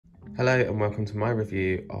Hello and welcome to my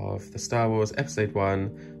review of the Star Wars Episode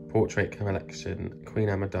 1 Portrait Collection Queen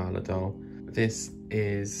Amidala doll. This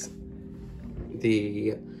is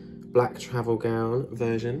the Black Travel Gown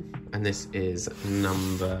version, and this is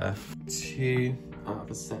number 2 out of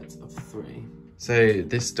a set of 3. So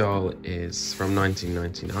this doll is from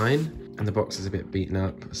 1999 and the box is a bit beaten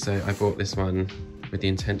up, so I bought this one with the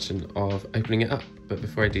intention of opening it up. But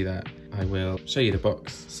before I do that, I will show you the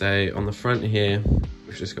box. So on the front here,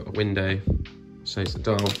 we've just got a window, shows the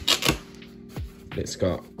doll. It's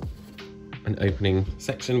got an opening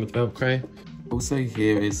section with Velcro. Also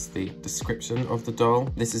here is the description of the doll.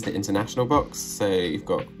 This is the international box, so you've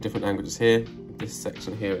got different languages here. This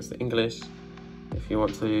section here is the English. If you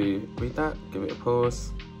want to read that, give it a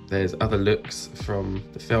pause. There's other looks from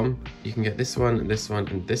the film. You can get this one, and this one,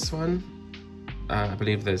 and this one. I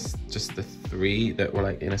believe there's just the 3 that were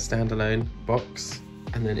like in a standalone box.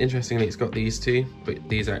 And then interestingly, it's got these 2, but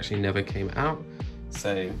these actually never came out.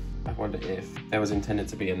 So I wonder if there was intended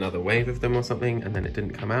to be another wave of them or something, and then it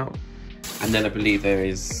didn't come out. And then I believe there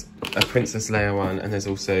is a Princess Leia one, and there's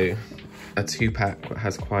also a 2-pack that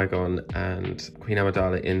has Qui-Gon and Queen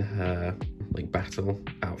Amidala in her like battle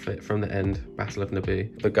outfit from the end, Battle of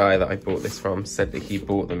Naboo. The guy that I bought this from said that he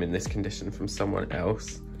bought them in this condition from someone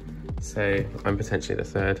else. So I'm potentially the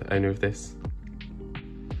 3rd owner of this.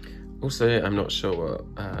 Also, I'm not sure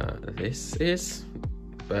what this is,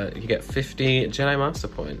 but you get 50 Jedi Master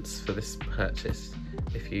points for this purchase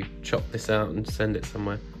if you chop this out and send it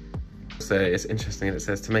somewhere. So it's interesting that it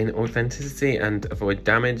says to maintain authenticity and avoid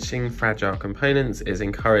damaging fragile components, it is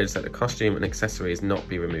encouraged that the costume and accessories not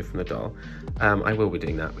be removed from the doll. I will be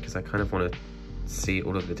doing that because I kind of want to see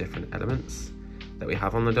all of the different elements that we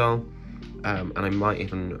have on the doll. And I might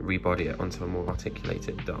even rebody it onto a more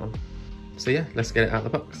articulated doll. So yeah, let's get it out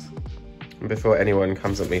of the box. And before anyone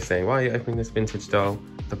comes at me saying, why are you opening this vintage doll?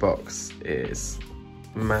 The box is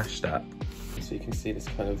mashed up. So you can see this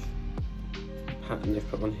kind of pattern they've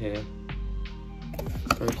put on here.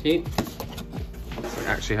 Very cute. So I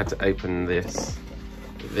actually had to open this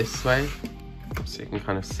way, so you can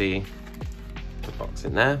kind of see the box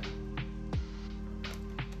in there.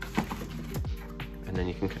 And then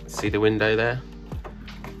you can see the window there.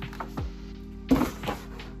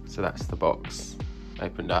 So that's the box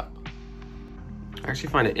opened up. I actually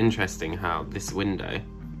find it interesting how this window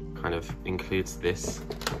kind of includes this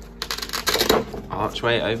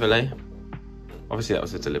archway overlay. Obviously that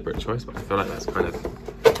was a deliberate choice, but I feel like that's kind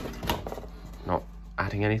of not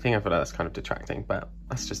adding anything. I feel like that's kind of detracting, but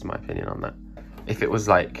that's just my opinion on that. If it was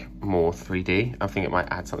like more 3D, I think it might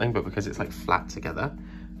add something, but because it's like flat together,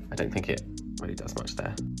 I don't think it really does much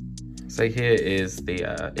there. So here is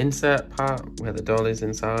the insert part where the doll is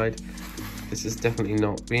inside. This is definitely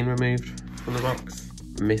not being removed from the box.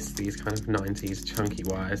 Miss these kind of 90s chunky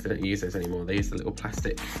wires. They don't use those anymore. They use the little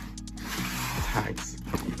plastic tags.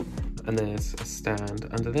 And there's a stand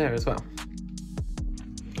under there as well.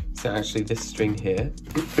 So actually this string here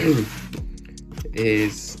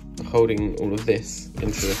is holding all of this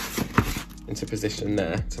into position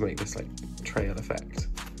there to make this like trail effect.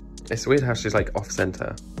 It's weird how she's like off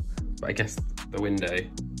center, but I guess the window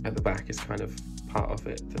at the back is kind of part of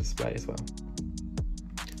it to display as well.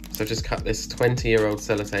 So I've just cut this 20-year-old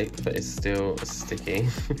sellotape, but it's still sticky.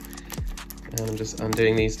 And I'm just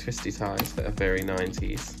undoing these twisty ties that are very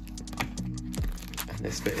 90s. And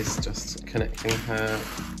this bit is just connecting her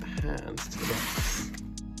hands to the box.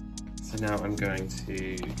 So now I'm going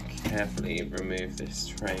to carefully remove this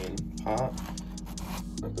train part.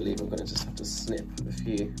 I believe I'm going to just have to snip a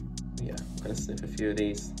few. Yeah, I'm going to snip a few of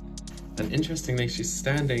these. And interestingly, she's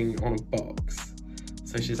standing on a box.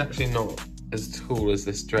 So she's actually not as tall as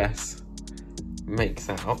this dress makes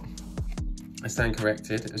out. I stand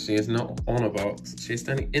corrected, as she is not on a box. She is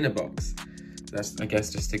standing in a box. That's, I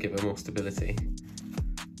guess, just to give her more stability.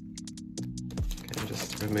 Okay, I'm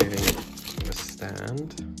just removing the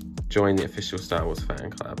stand. Join the official Star Wars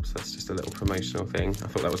fan club. So that's just a little promotional thing. I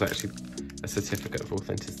thought that was actually a certificate of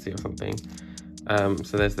authenticity or something.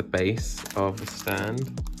 So there's the base of the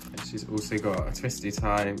stand. She's also got a twisty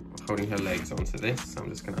tie holding her legs onto this, so I'm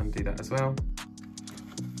just going to undo that as well.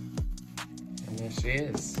 And there she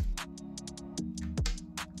is.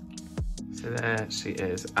 So there she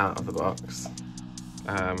is out of the box.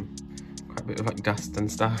 Quite a bit of like dust and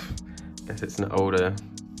stuff. Guess it's an older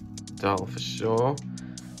doll for sure.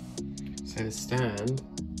 So the stand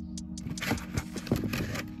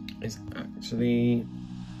is actually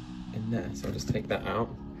in there, so I'll just take that out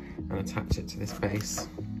and attach it to this base.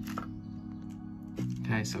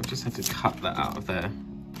 Okay, so I've just had to cut that out of there.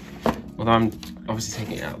 Although I'm obviously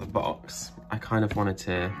taking it out of the box, I kind of wanted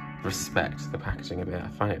to respect the packaging a bit. I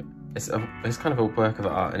find it it's kind of a work of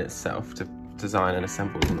art in itself to design and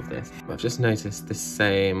assemble all of this. I've just noticed this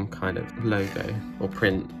same kind of logo or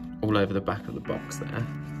print all over the back of the box there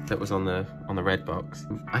that was on the red box.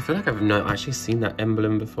 I feel like I've not actually seen that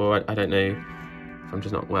emblem before. I don't know if I'm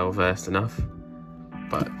just not well versed enough,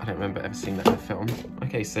 but I don't remember ever seeing that in a film.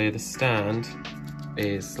 Okay, so the stand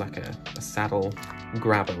is like a saddle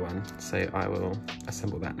grabber one, so I will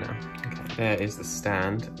assemble that now. Okay, there is the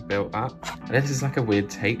stand built up. And this is like a weird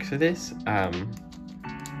take for this,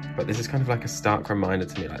 but this is kind of like a stark reminder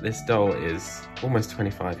to me, like this doll is almost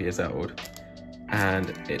 25 years old and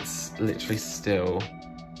it's literally still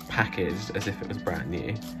packaged as if it was brand new.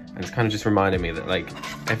 And it's kind of just reminding me that like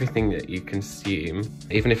everything that you consume,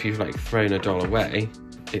 even if you've like thrown a doll away,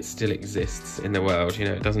 it still exists in the world, you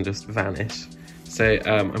know, it doesn't just vanish. So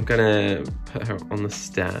I'm gonna put her on the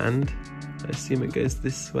stand. I assume it goes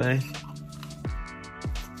this way.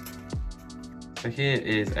 So here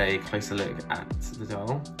is a closer look at the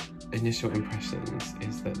doll. Initial impressions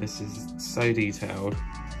is that this is so detailed.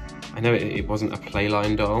 I know it wasn't a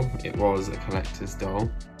playline doll, it was a collector's doll,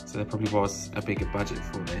 so there probably was a bigger budget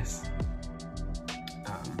for this.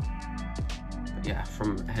 But yeah,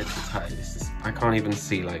 from head to toe, this is, I can't even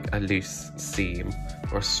see like a loose seam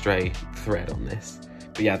or a stray thread on this.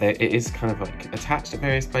 But yeah, it is kind of like attached at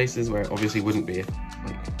various places where it obviously wouldn't be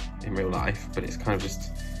like in real life, but it's kind of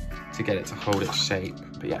just to get it to hold its shape.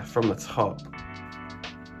 But yeah, from the top,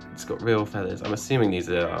 it's got real feathers. I'm assuming these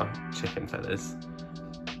are chicken feathers,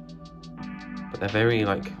 but they're very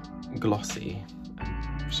like glossy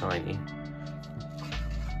and shiny.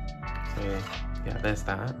 So yeah, there's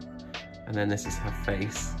that. And then this is her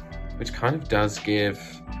face, which kind of does give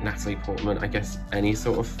Natalie Portman, I guess, any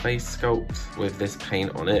sort of face sculpt with this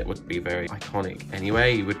paint on it would be very iconic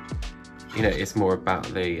anyway. You would, you know, it's more about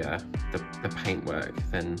the paintwork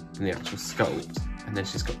than the actual sculpt. And then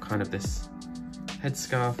she's got kind of this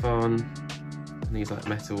headscarf on and these like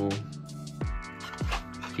metal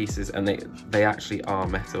pieces, and they actually are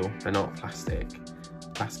metal, they're not plastic,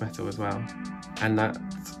 glass metal as well. And that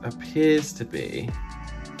appears to be,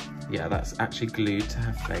 yeah, that's actually glued to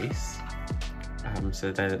her face,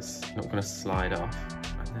 so that it's not going to slide off.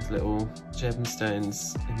 And there's little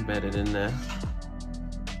gemstones embedded in there,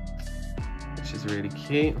 which is really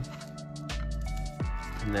cute.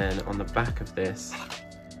 And then on the back of this,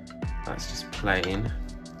 that's just plain,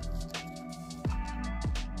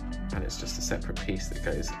 and it's just a separate piece that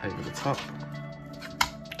goes over the top.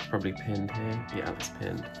 Probably pinned here. Yeah, it's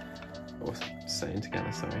pinned or sewn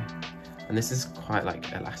together, sorry. And this is quite like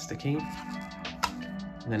elasticy.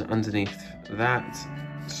 And then underneath that,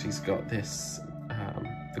 she's got this,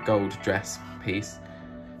 the gold dress piece.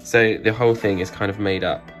 So the whole thing is kind of made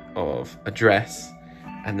up of a dress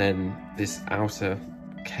and then this outer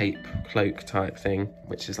cape cloak type thing,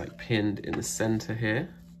 which is like pinned in the center here.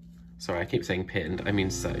 Sorry, I keep saying pinned, I mean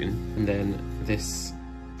sewn. And then this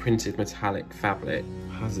printed metallic fabric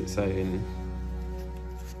has its own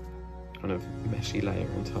kind of meshy layer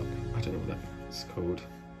on top. I don't know what that's called.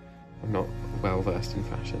 I'm not well versed in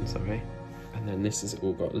fashion, sorry. And then this has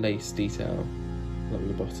all got lace detail along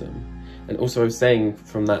the bottom. And also I was saying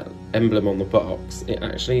from that emblem on the box, it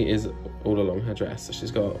actually is all along her dress. So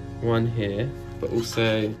she's got one here, but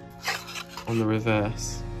also on the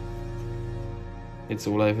reverse, it's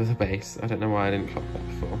all over the base. I don't know why I didn't clock that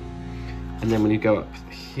before. And then when you go up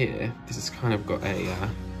here, this has kind of got a,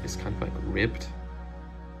 it's kind of like ribbed.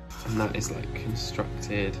 And that is like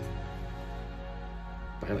constructed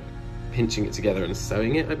by like pinching it together and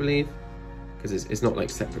sewing it, I believe. Because it's not like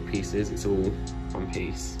separate pieces, it's all one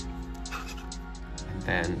piece. And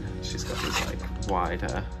then she's got these like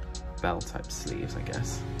wider bell type sleeves, I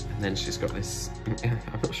guess. And then she's got this,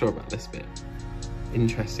 I'm not sure about this bit,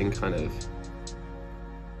 interesting kind of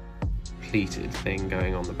pleated thing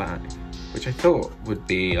going on the back, which I thought would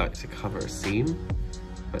be like to cover a seam,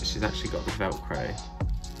 but she's actually got the Velcro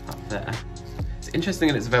up there. It's interesting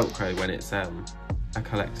that it's Velcro when it's a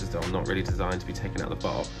collector's doll, not really designed to be taken out of the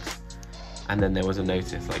box. And then there was a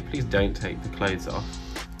notice like, please don't take the clothes off.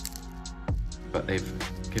 But they've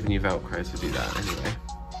given you Velcro to do that anyway.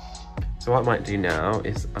 So what I might do now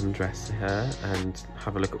is undress her and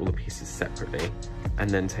have a look at all the pieces separately, and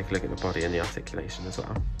then take a look at the body and the articulation as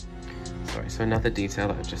well. Sorry, so another detail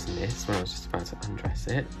that I just missed when I was just about to undress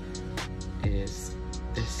it is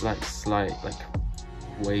this like slight like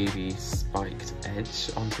wavy spiked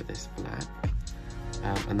edge onto this black.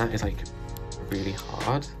 And that is like really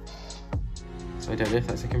hard. So I don't know if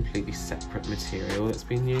that's a completely separate material that's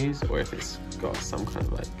been used or if it's got some kind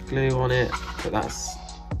of like glue on it, but that's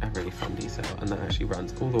a really fun detail, and that actually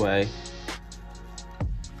runs all the way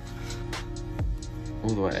all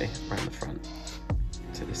the way around the front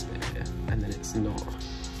to this bit here, and then it's not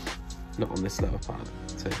on this lower part,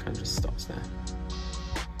 so it kind of just stops there.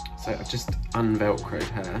 So I've just unvelcroed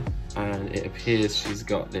her, and it appears she's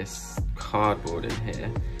got this cardboard in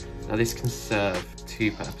here. Now this can serve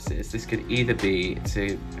two purposes. This could either be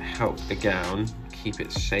to help the gown keep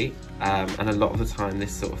its shape, and a lot of the time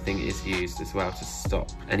this sort of thing is used as well to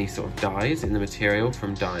stop any sort of dyes in the material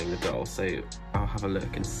from dyeing the doll. So I'll have a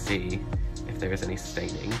look and see if there is any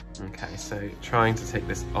staining. Okay, so trying to take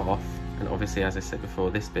this off, and obviously as I said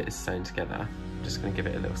before, this bit is sewn together. I'm just going to give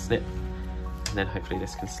it a little snip, and then hopefully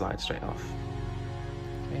this can slide straight off.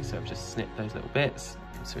 Okay, so I've just snipped those little bits,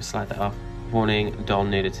 so we slide that off. Warning, doll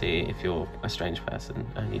nudity if you're a strange person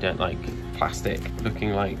and you don't like plastic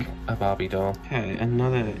looking like a Barbie doll. Okay,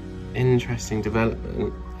 another interesting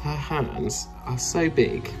development. Her hands are so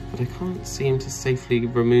big, but I can't seem to safely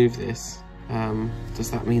remove this.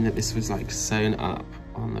 Does that mean that this was like sewn up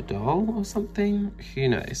on the doll or something? Who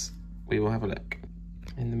knows? We will have a look.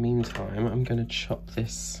 In the meantime, I'm gonna chop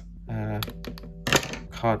this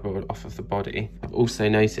cardboard off of the body. I've also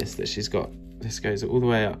noticed that she's got, this goes all the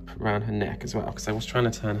way up around her neck as well, because I was trying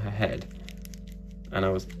to turn her head and I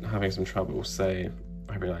was having some trouble, so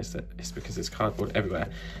I realised that it's because there's cardboard everywhere.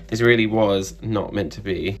 This really was not meant to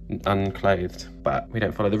be unclothed, but we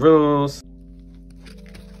don't follow the rules.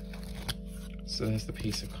 So there's the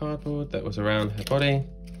piece of cardboard that was around her body.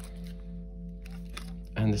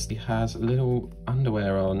 And this has little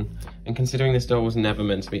underwear on, and considering this doll was never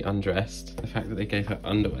meant to be undressed, the fact that they gave her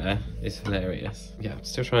underwear is hilarious. Yeah, I'm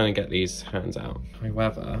still trying to get these hands out.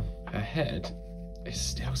 However, her head is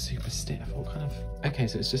still super stiff. What kind of... Okay,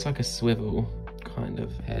 so it's just like a swivel kind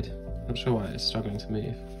of head. Not sure why it's struggling to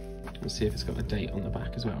move. Let's see if it's got a date on the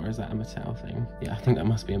back as well, or is that a Mattel thing? Yeah, I think that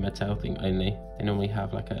must be a Mattel thing only. They normally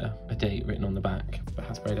have like a date written on the back, but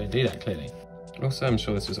Hasbro don't do that clearly. Also, I'm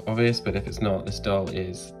sure this was obvious, but if it's not, this doll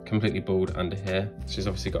is completely bald under here. She's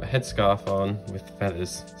obviously got a headscarf on with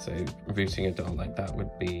feathers, so rooting a doll like that would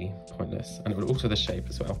be pointless. And it would alter the shape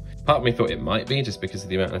as well. Part of me thought it might be just because of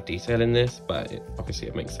the amount of detail in this, but obviously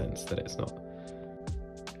it makes sense that it's not.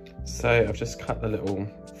 So I've just cut the little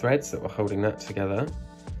threads that were holding that together,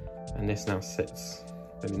 and this now sits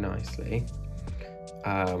really nicely.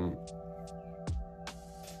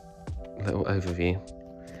 Little overview.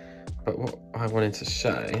 But what I wanted to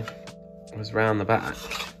show was round the back,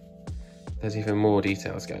 there's even more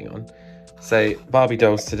details going on. So Barbie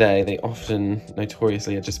dolls today, they often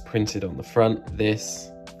notoriously are just printed on the front. This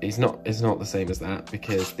is not the same as that,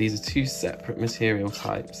 because these are two separate material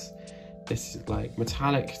types. This is like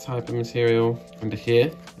metallic type of material under here,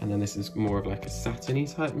 and then this is more of like a satiny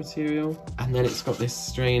type material. And then it's got this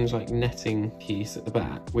strange like netting piece at the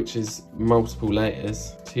back, which is multiple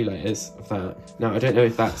layers, 2 layers of that. Now, I don't know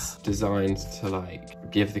if that's designed to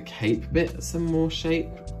like give the cape bit some more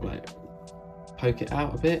shape, like poke it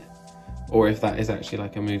out a bit, or if that is actually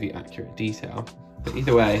like a movie accurate detail. But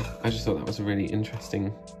either way, I just thought that was a really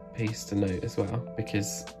interesting piece to note as well,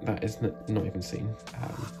 because that is not even seen.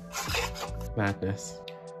 Madness.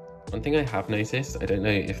 One thing I have noticed, I don't know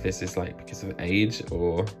if this is like because of age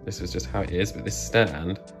or this was just how it is, but this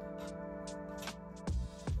stand,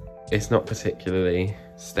 it's not particularly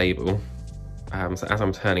stable. So as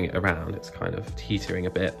I'm turning it around, it's kind of teetering a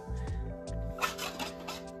bit.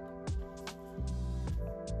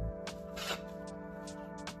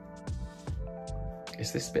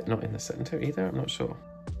 Is this bit not in the center either? I'm not sure.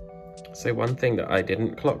 So one thing that I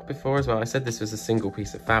didn't clock before as well, I said this was a single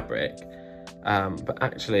piece of fabric, but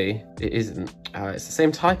actually it isn't. It's the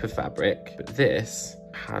same type of fabric, but this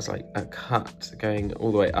has like a cut going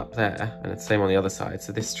all the way up there, and it's the same on the other side.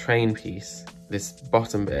 So this train piece, this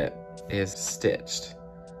bottom bit, is stitched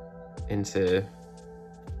into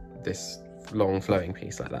this long flowing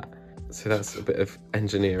piece like that. So that's a bit of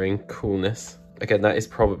engineering coolness. Again, that is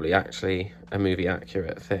probably actually a movie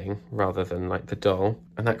accurate thing rather than like the doll.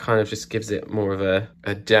 And that kind of just gives it more of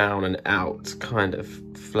a down and out kind of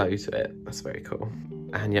flow to it. That's very cool.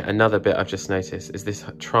 And yet another bit I've just noticed is this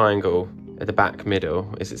triangle at the back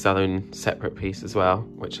middle is its own separate piece as well,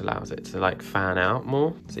 which allows it to like fan out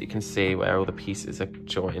more. So you can see where all the pieces are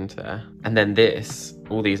joined there. And then this,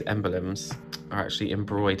 all these emblems are actually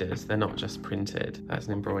embroidered. They're not just printed. That's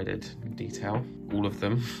an embroidered detail, all of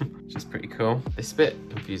them, which is pretty cool. This bit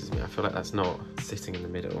confuses me. I feel like that's not sitting in the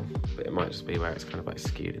middle, but it might just be where it's kind of like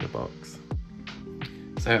skewed in the box.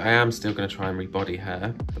 So I am still going to try and rebody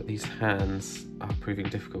her, but these hands are proving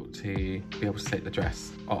difficult to be able to take the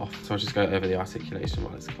dress off. So I'll just go over the articulation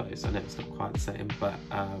while it's closed. I know it's not quite the same, but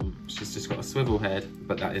she's just got a swivel head,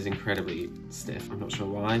 but that is incredibly stiff. I'm not sure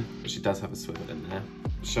why, but she does have a swivel in there.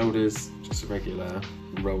 Shoulders, just a regular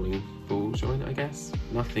rolling ball joint, I guess.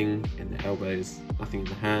 Nothing in the elbows, nothing in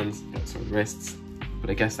the hands, that's on the wrists. But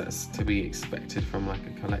I guess that's to be expected from like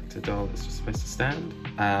a collector doll that's just supposed to stand.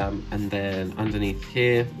 And then underneath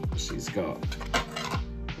here, she's got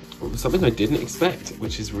something I didn't expect,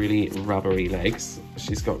 which is really rubbery legs.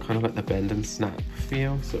 She's got kind of like the bend and snap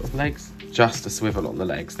feel sort of legs. Just a swivel on the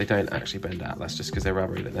legs. They don't actually bend out. That's just because they're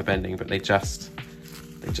rubbery that they're bending, but they just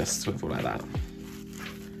swivel like that.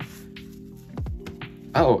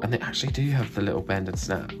 Oh, and they actually do have the little bend and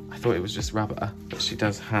snap. I thought it was just rubber, but she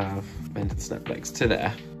does have bend and snap legs to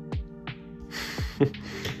there.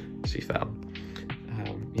 She fell.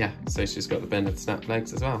 Yeah, so she's got the bend and snap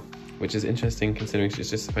legs as well, which is interesting considering she's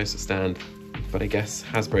just supposed to stand. But I guess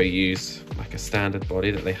Hasbro used like a standard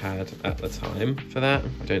body that they had at the time for that.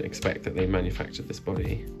 I don't expect that they manufactured this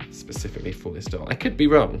body specifically for this doll. I could be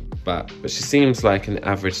wrong, but she seems like an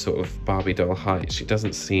average sort of Barbie doll height. She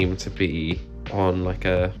doesn't seem to be on like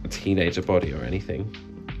a teenager body or anything.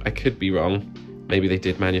 I could be wrong. Maybe they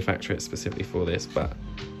did manufacture it specifically for this, but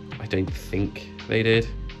I don't think they did.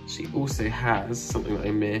 She also has something that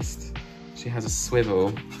I missed. She has a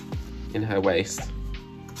swivel in her waist,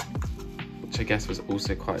 which I guess was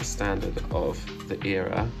also quite standard of the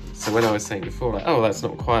era. So when I was saying before, like, oh, that's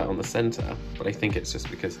not quite on the center, but I think it's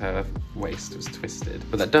just because her waist was twisted.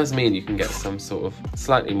 But that does mean you can get some sort of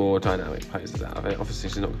slightly more dynamic poses out of it. Obviously,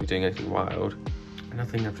 she's not gonna be doing anything wild.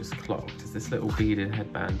 Another thing I've just clocked is this little beaded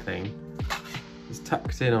headband thing. It's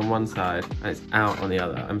tucked in on one side and it's out on the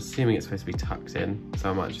other. I'm assuming it's supposed to be tucked in, so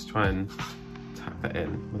I might just try and tuck that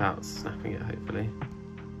in without snapping it, hopefully.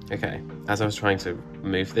 Okay, as I was trying to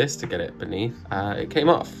move this to get it beneath, it came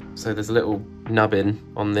off. So there's a little nubbin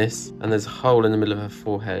on this and there's a hole in the middle of her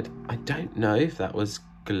forehead. I don't know if that was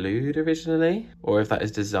glued originally or if that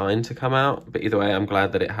is designed to come out, but either way, I'm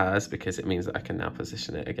glad that it has because it means that I can now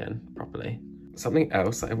position it again properly. Something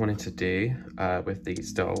else that I wanted to do with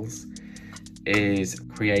these dolls is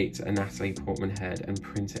create a Natalie Portman head and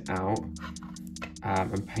print it out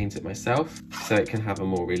and paint it myself so it can have a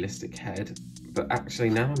more realistic head. But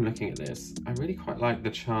actually, now I'm looking at this, I really quite like the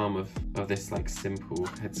charm of this like simple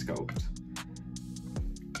head sculpt.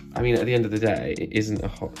 I mean, at the end of the day, it isn't a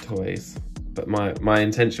Hot Toys, but my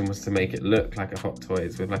intention was to make it look like a Hot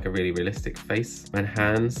Toys with like a really realistic face and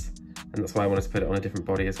hands. And that's why I wanted to put it on a different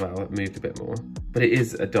body as well. It moved a bit more, but it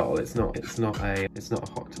is a doll. It's not a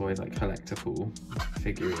Hot Toys like collectible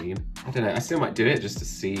figurine. I don't know. I still might do it just to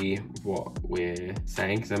see what we're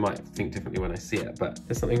saying because I might think differently when I see it. But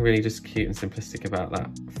there's something really just cute and simplistic about that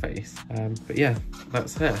face. But yeah,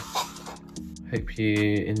 that's her. Hope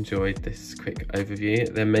you enjoyed this quick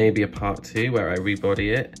overview. There may be a part 2 where I rebody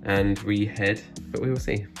it and re-head, but we will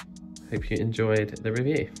see. Hope you enjoyed the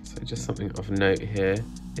review. So just something of note here.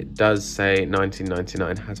 It does say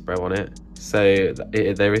 1999 Hasbro on it. So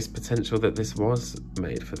there is potential that this was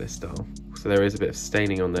made for this doll. So there is a bit of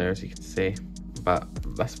staining on there, as you can see, but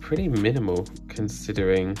that's pretty minimal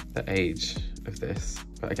considering the age of this.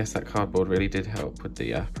 But I guess that cardboard really did help with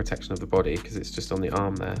the protection of the body because it's just on the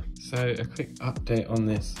arm there. So a quick update on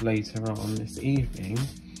this later on this evening.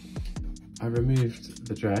 I removed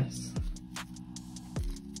the dress.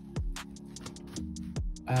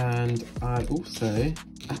 And I also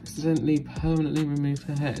accidentally permanently removed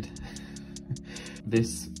her head.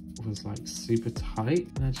 This was like super tight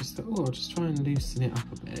and I just thought, oh, I'll just try and loosen it up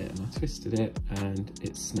a bit, and I twisted it and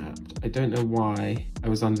it snapped. I don't know why. I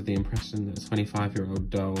was under the impression that a 25-year-old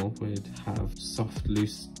doll would have soft,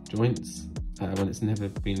 loose joints when it's never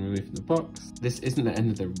been removed from the box. This isn't the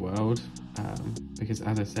end of the world because,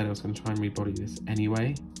 as I said, I was going to try and rebody this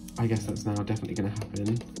anyway. I guess that's now definitely going to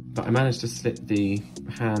happen. But I managed to slip the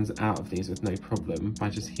hands out of these with no problem by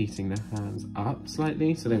just heating the hands up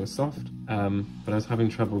slightly so they were soft. But I was having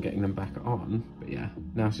trouble getting them back on. But yeah,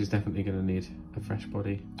 now she's definitely going to need a fresh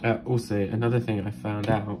body. Also, another thing I found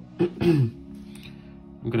out,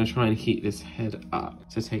 I'm going to try and heat this head up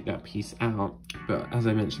to take that piece out. But as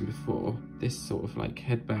I mentioned before, this sort of like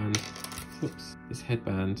headband, whoops, this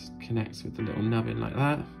headband connects with the little nubbin like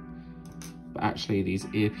that. But actually these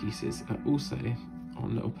earpieces are also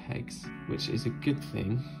on little pegs, which is a good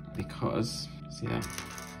thing because, see that?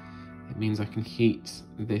 It means I can heat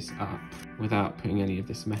this up without putting any of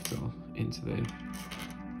this metal into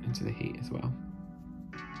the heat as well.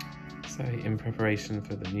 So in preparation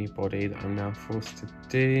for the new body that I'm now forced to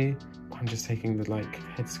do, I'm just taking the like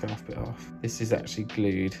headscarf bit off. This is actually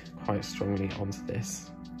glued quite strongly onto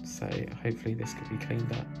this, so hopefully this could be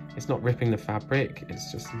cleaned up. It's not ripping the fabric,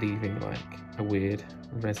 it's just leaving like a weird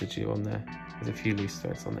residue on there. There's a few loose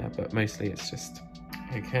threads on there, but mostly it's just...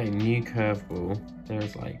 Okay, new curve ball.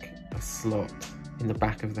 There's like a slot in the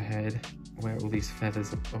back of the head where all these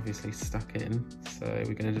feathers are obviously stuck in. So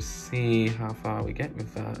we're going to just see how far we get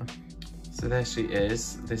with that. So there she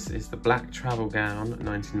is. This is the Black Travel Gown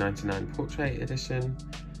 1999 Portrait Edition.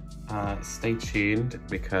 Stay tuned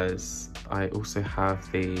because I also have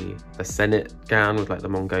the Senate gown with like the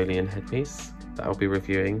Mongolian headpiece that I'll be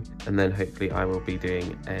reviewing, and then hopefully I will be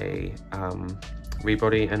doing a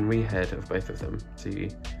rebody and rehead of both of them to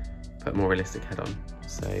put a more realistic head on.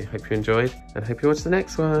 So hope you enjoyed and hope you watch the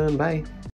next one. Bye.